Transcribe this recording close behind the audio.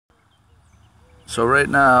So right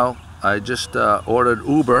now I just ordered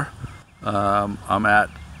Uber. I'm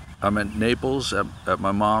in Naples at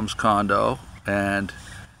my mom's condo, and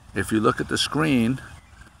if you look at the screen,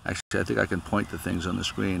 actually I think I can point to things on the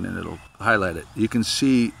screen and it'll highlight it. You can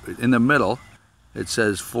see in the middle it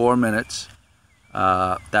says 4 minutes.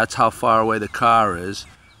 That's how far away the car is.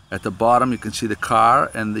 At the bottom you can see the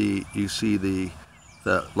car, and you see the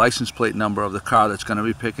license plate number of the car that's going to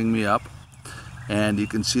be picking me up, and you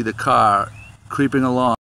can see the car creeping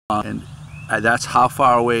along, and that's how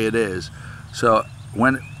far away it is. So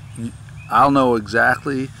I'll know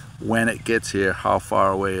exactly when it gets here how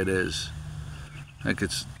far away it is. I think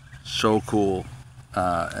it's so cool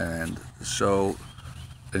and so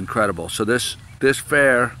incredible. So this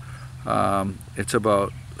fare, it's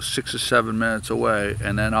about 6 or 7 minutes away,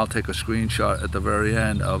 and then I'll take a screenshot at the very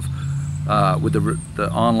end of with the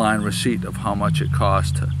online receipt of how much it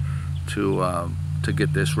cost to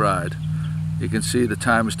get this ride. You can see the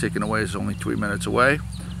time is ticking away. It's only 3 minutes away.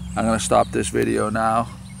 I'm going to stop this video now,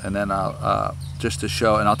 and then I'll just to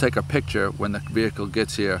show, and I'll take a picture when the vehicle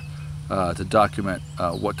gets here to document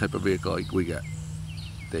what type of vehicle we get.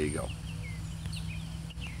 There you go.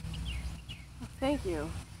 Thank you.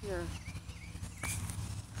 Your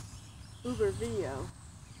Uber video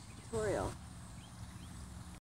tutorial.